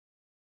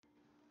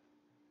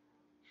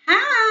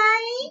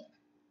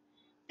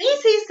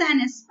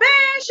an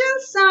special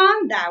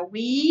song that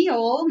we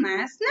all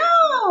must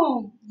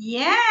know.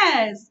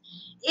 Yes,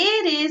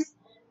 it is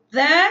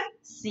the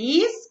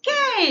C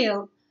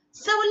scale.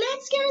 So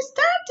let's get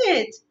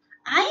started.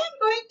 I am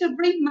going to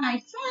bring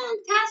my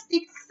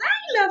fantastic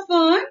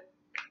xylophone.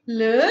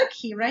 Look,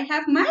 here I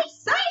have my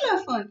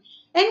xylophone.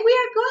 And we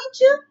are going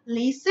to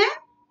listen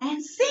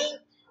and sing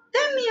the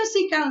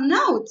musical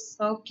notes,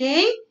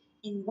 okay?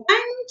 In 1,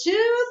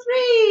 2,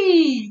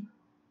 3.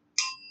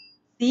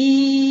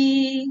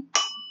 C,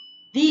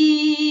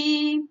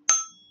 D,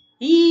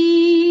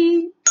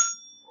 E,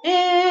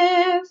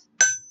 F,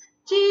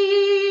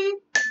 G,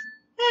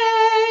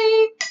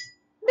 A,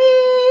 B,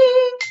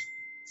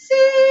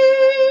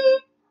 C.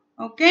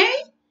 Okay?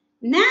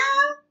 Now,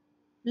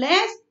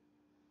 let's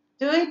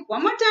do it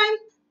one more time.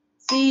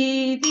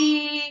 C,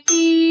 D,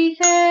 E,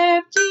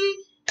 F, G,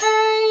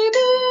 A, B,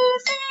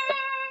 C.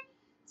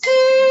 C,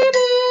 B,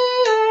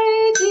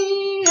 A,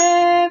 D,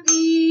 F,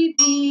 E, B,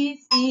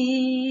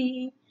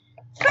 C.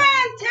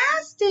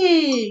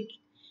 Fantastic!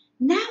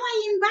 Now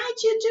I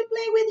invite you to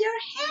play with your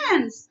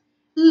hands.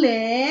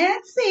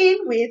 Let's sing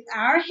with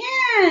our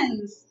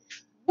hands.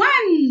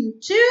 1,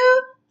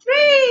 2,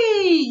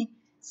 3.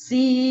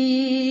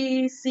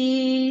 C,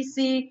 C,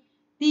 C,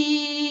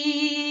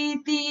 D,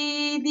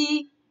 D,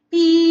 D,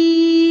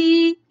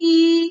 E,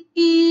 E,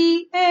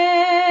 E,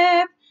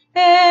 F,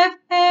 F,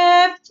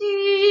 F,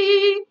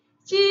 G,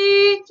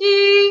 G,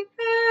 G,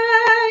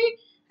 I,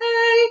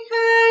 I,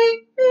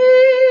 B,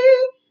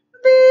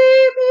 B,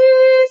 B,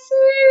 C,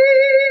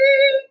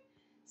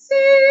 C,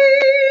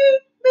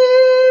 B,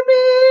 B,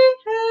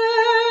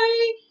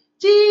 I,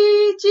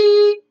 G,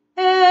 G,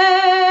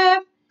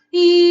 F,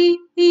 E,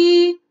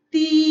 E,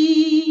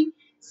 D,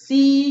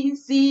 C,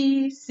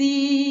 C,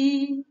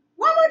 C.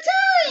 One more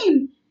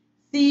time.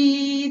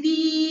 C,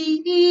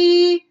 D,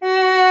 E,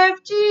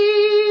 F, G,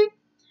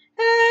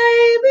 A,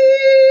 B,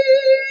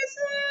 C.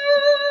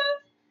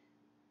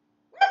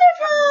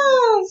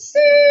 Wonderful! C,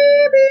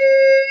 B,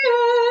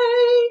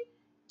 I,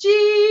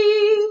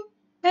 G,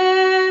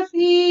 F,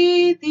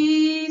 E,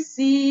 D,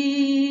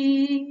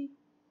 C.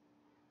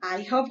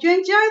 I hope you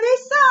enjoy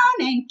this song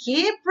and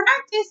keep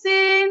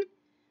practicing.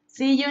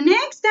 See you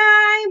next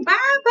time.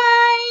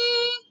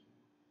 Bye-bye.